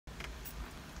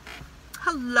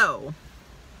Hello.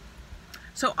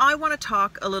 So I want to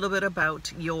talk a little bit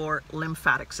about your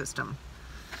lymphatic system,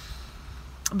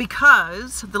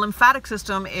 because the lymphatic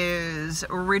system is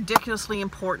ridiculously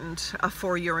important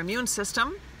for your immune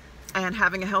system, and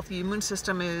having a healthy immune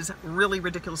system is really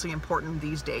ridiculously important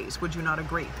these days. Would you not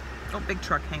agree? Oh, big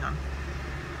truck, hang on.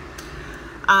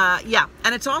 Yeah,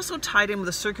 and it's also tied in with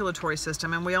the circulatory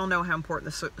system, and we all know how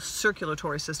important the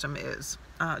circulatory system is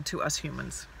to us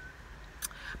humans.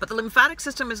 But the lymphatic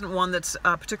system isn't one that's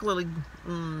particularly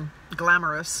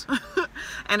glamorous,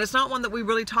 and it's not one that we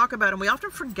really talk about, and we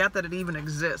often forget that it even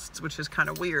exists, which is kind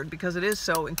of weird because it is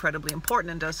so incredibly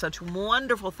important and does such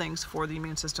wonderful things for the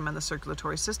immune system and the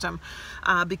circulatory system,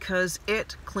 because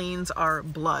it cleans our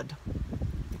blood.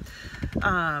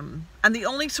 And the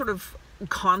only sort of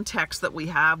context that we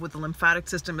have with the lymphatic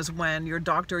system is when your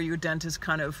doctor or your dentist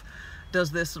kind of does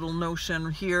this little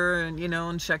notion here and,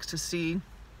 and checks to see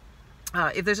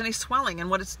if there's any swelling. And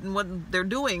what they're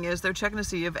doing is they're checking to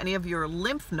see if any of your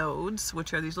lymph nodes,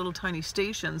 which are these little tiny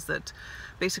stations that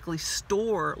basically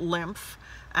store lymph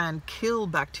and kill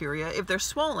bacteria, if they're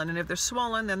swollen. And if they're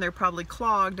swollen, then they're probably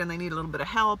clogged and they need a little bit of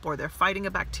help, or they're fighting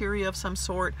a bacteria of some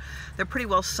sort. They're pretty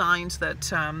well signs that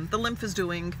the lymph is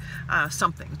doing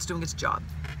something. It's doing its job.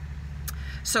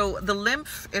 So the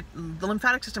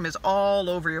lymphatic system is all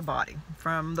over your body,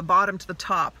 from the bottom to the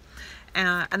top.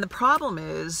 And the problem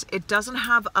is it doesn't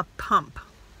have a pump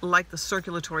like the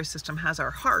circulatory system has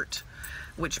our heart,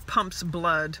 which pumps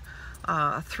blood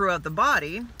throughout the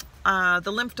body.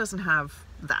 The lymph doesn't have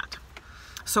that.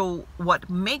 So what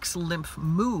makes lymph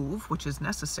move, which is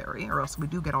necessary, or else we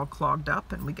do get all clogged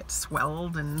up and we get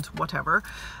swelled and whatever,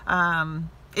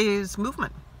 is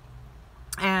movement.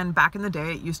 And back in the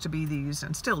day, it used to be these,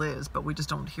 and still is, but we just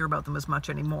don't hear about them as much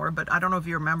anymore. But I don't know if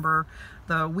you remember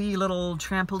the wee little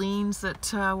trampolines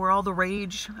that were all the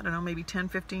rage. I don't know, maybe 10,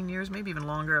 15 years, maybe even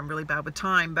longer. I'm really bad with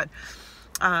time. But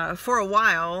for a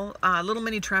while, little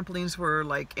mini trampolines were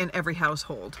like in every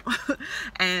household.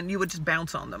 And you would just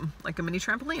bounce on them like a mini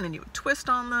trampoline, and you would twist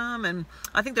on them. And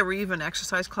I think there were even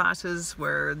exercise classes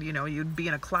where, you'd be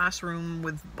in a classroom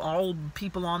with all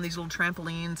people on these little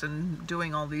trampolines and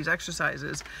doing all these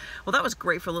exercises. Well, that was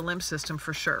great for the lymph system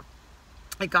for sure.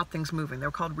 It got things moving. They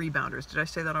were called rebounders. Did I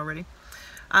say that already?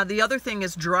 The other thing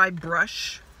is dry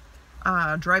brushing.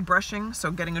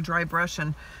 So getting a dry brush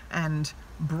and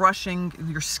brushing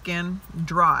your skin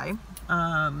dry,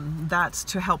 that's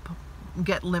to help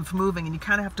get lymph moving. And you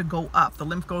kind of have to go up. The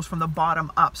lymph goes from the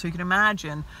bottom up, so you can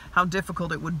imagine how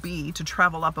difficult it would be to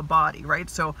travel up a body, right?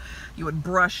 So you would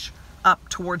brush up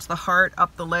towards the heart,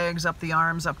 up the legs, up the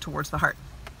arms, up towards the heart.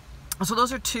 So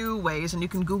those are two ways, and you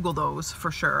can Google those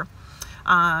for sure.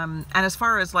 And as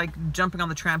far as like jumping on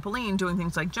the trampoline, doing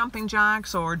things like jumping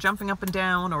jacks or jumping up and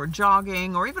down or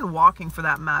jogging or even walking for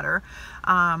that matter,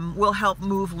 will help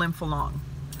move lymph along.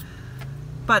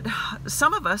 But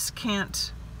some of us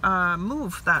can't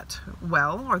move that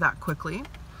well or that quickly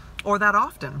or that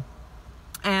often.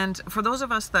 And for those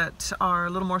of us that are a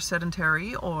little more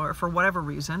sedentary or for whatever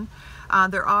reason,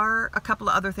 there are a couple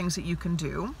of other things that you can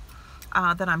do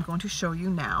that I'm going to show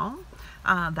you now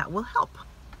that will help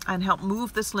and help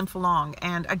move this lymph along.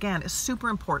 And again, it's super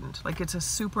important. Like, it's a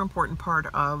super important part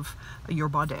of your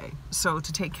body. So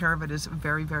to take care of it is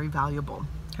very, very valuable.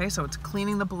 Okay, so it's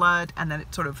cleaning the blood, and then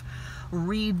it sort of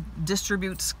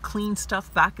redistributes clean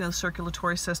stuff back in the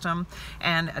circulatory system.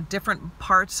 And at different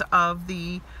parts of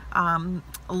the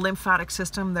lymphatic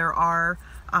system, there are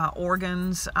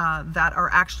organs that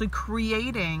are actually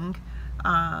creating,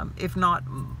 if not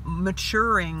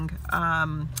maturing,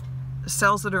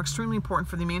 cells that are extremely important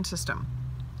for the immune system,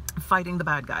 fighting the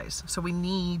bad guys. So we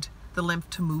need the lymph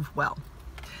to move well.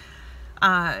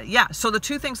 Yeah, so the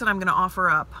two things that I'm going to offer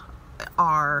up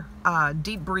are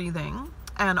deep breathing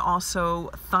and also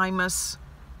thymus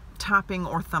tapping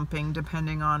or thumping,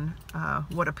 depending on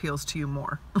what appeals to you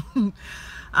more.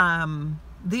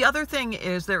 The other thing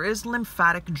is there is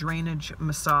lymphatic drainage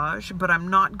massage, but I'm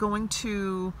not going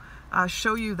to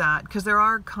show you that because there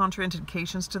are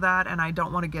contraindications to that, and I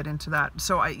don't want to get into that.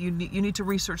 So you need to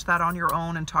research that on your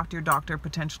own and talk to your doctor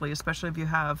potentially, especially if you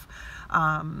have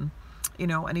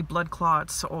any blood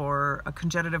clots or a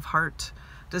congenital heart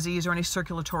disease or any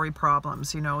circulatory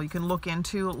problems. You can look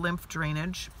into lymph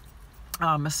drainage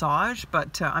massage,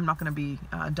 but I'm not going to be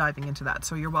diving into that.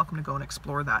 So you're welcome to go and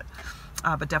explore that.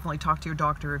 But definitely talk to your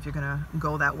doctor if you're going to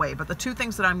go that way. But the two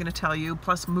things that I'm going to tell you,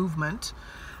 plus movement,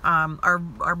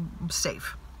 are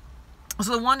safe.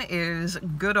 So the one is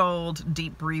good old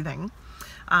deep breathing.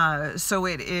 So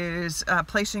it is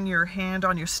placing your hand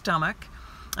on your stomach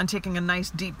and taking a nice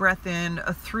deep breath in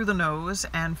through the nose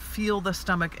and feel the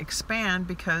stomach expand,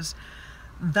 because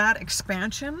that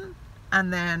expansion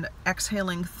and then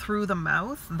exhaling through the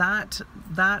mouth,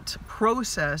 that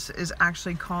process is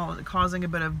actually causing a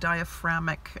bit of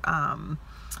diaphragmic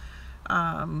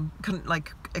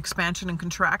like expansion and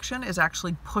contraction, is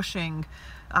actually pushing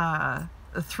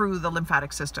through the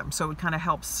lymphatic system. So it kind of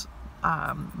helps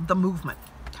the movement.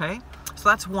 Okay, so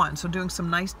that's one. So doing some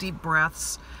nice deep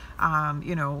breaths.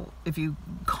 You know, if you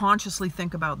consciously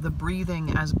think about the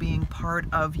breathing as being part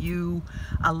of you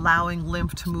allowing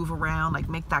lymph to move around, like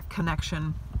make that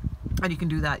connection, and you can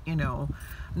do that, you know,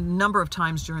 a number of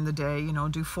times during the day, you know,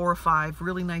 do 4 or 5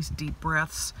 really nice deep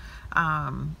breaths.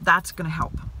 That's going to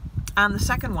help. And the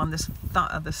second one, this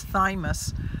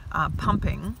thymus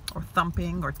pumping or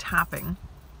thumping or tapping,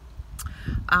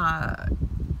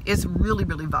 is really,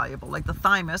 really valuable. Like the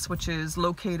thymus, which is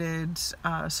located,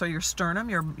 so your sternum,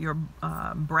 your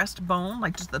breastbone,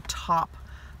 like just the top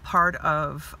part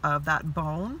of that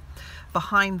bone.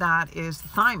 Behind that is the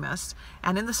thymus,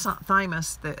 and in the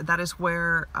thymus, that is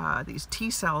where these T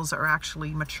cells are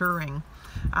actually maturing,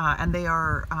 and they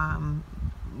are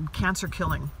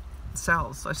cancer-killing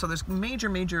cells. So there's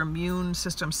major immune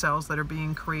system cells that are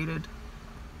being created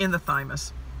in the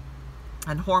thymus,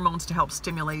 and hormones to help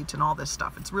stimulate and all this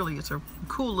stuff. It's a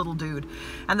cool little dude.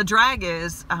 And the drag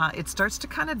is, it starts to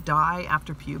kind of die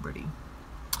after puberty.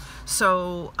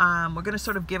 So we're going to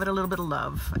sort of give it a little bit of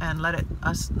love and let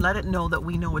it know that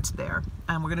we know it's there.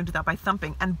 And we're going to do that by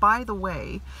thumping. And by the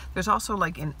way, there's also,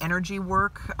 like in energy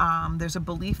work, there's a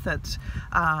belief that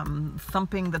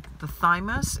thumping the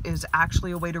thymus is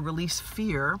actually a way to release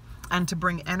fear and to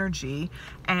bring energy.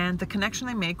 And the connection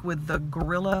they make with the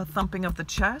gorilla thumping of the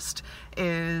chest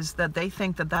is that they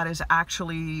think that that is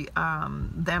actually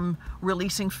them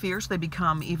releasing fear, so they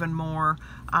become even more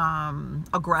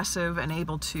aggressive and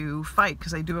able to fight,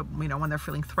 because they do it, you know, when they're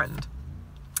feeling threatened,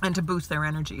 and to boost their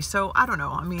energy. So I don't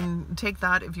know, I mean, take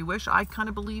that if you wish. I kind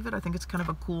of believe it. I think it's kind of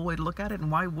a cool way to look at it.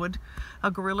 And why would a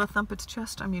gorilla thump its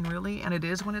chest? I mean, really? And it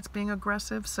is when it's being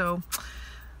aggressive. So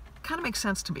kind of makes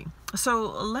sense to me. So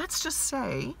let's just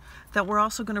say that we're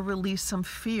also going to release some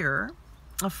fear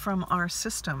from our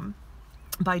system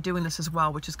by doing this as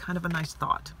well, which is kind of a nice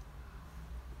thought.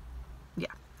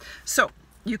 Yeah. So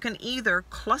you can either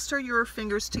cluster your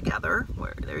fingers together,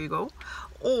 there you go,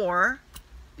 or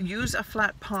use a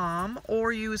flat palm,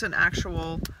 or use an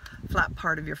actual flat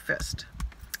part of your fist.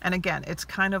 And again, it's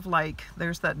kind of like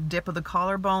there's that dip of the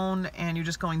collarbone, and you're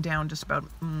just going down just about,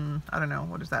 I don't know,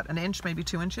 what is that, an inch, maybe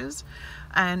 2 inches.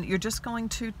 And you're just going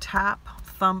to tap,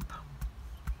 thump,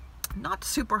 not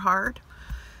super hard,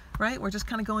 right? We're just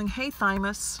kind of going, hey,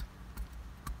 thymus,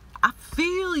 I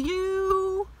feel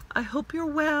you. I hope you're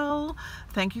well.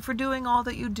 Thank you for doing all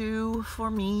that you do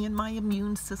for me and my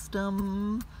immune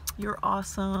system. You're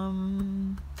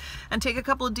awesome. And take a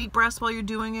couple of deep breaths while you're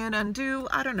doing it, and do,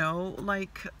 I don't know,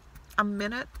 like a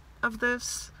minute of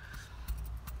this.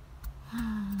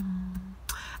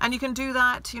 And you can do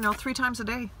that, you know, 3 times a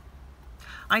day.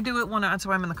 I do it when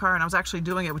I'm in the car, and I was actually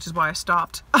doing it, which is why I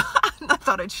stopped. I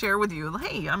thought I'd share with you,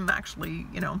 hey, I'm actually,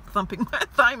 you know, thumping my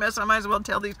thymus. I might as well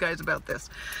tell these guys about this.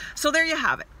 So there you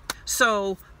have it.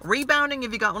 So rebounding,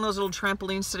 if you got one of those little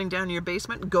trampolines sitting down in your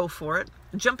basement, go for it.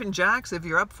 Jumping jacks, if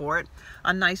you're up for it.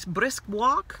 A nice brisk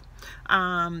walk.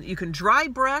 You can dry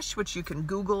brush, which you can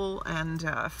Google and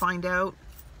find out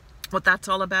what that's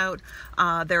all about.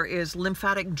 There is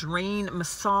lymphatic drain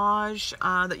massage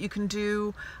that you can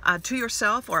do to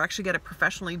yourself, or actually get it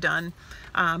professionally done.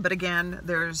 But again,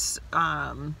 there's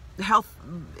health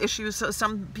issues, so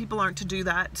some people aren't to do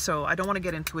that, so I don't want to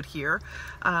get into it here,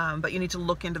 but you need to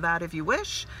look into that if you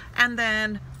wish. And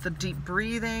then the deep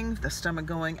breathing, the stomach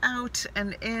going out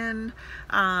and in,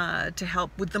 to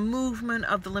help with the movement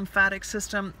of the lymphatic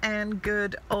system, and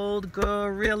good old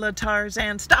gorilla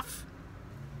Tarzan stuff.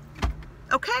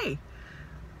 Okay,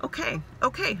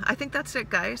 I think that's it,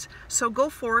 guys. So go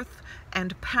forth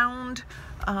and pound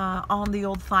on the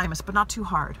old thymus, but not too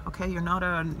hard. Okay, you're not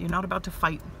about to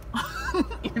fight.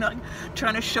 You're not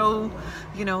trying to show,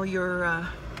 you know, your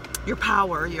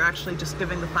power. You're actually just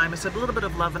giving the thymus a little bit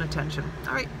of love and attention.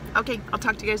 All right, okay, I'll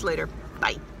talk to you guys later.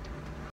 Bye.